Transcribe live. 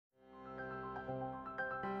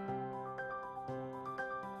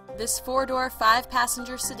this four-door,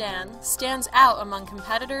 five-passenger sedan stands out among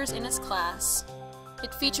competitors in its class.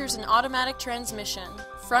 It features an automatic transmission,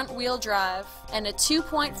 front-wheel drive, and a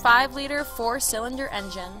 2.5-liter four-cylinder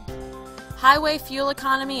engine. Highway fuel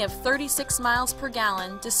economy of 36 miles per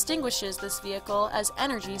gallon distinguishes this vehicle as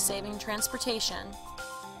energy-saving transportation.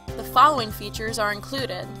 The following features are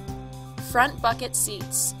included: front bucket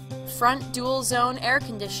seats, front dual-zone air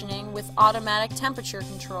conditioning with automatic temperature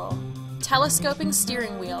control, telescoping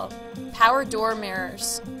steering wheel, power door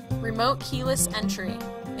mirrors, remote keyless entry,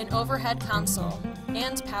 an overhead console,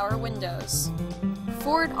 and power windows.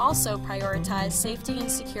 Ford also prioritized safety and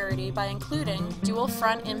security by including dual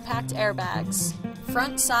front impact airbags,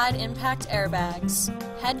 front side impact airbags,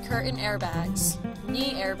 head curtain airbags,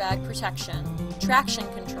 knee airbag protection, traction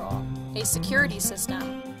control, a security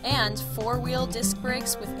system, and four-wheel disc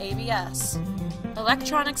brakes with ABS.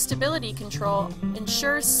 Electronic stability control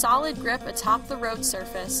ensures solid grip atop the road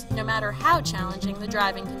surface, no matter how challenging the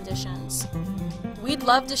driving conditions. We'd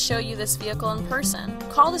love to show you this vehicle in person.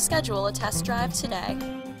 Call to schedule a test drive today.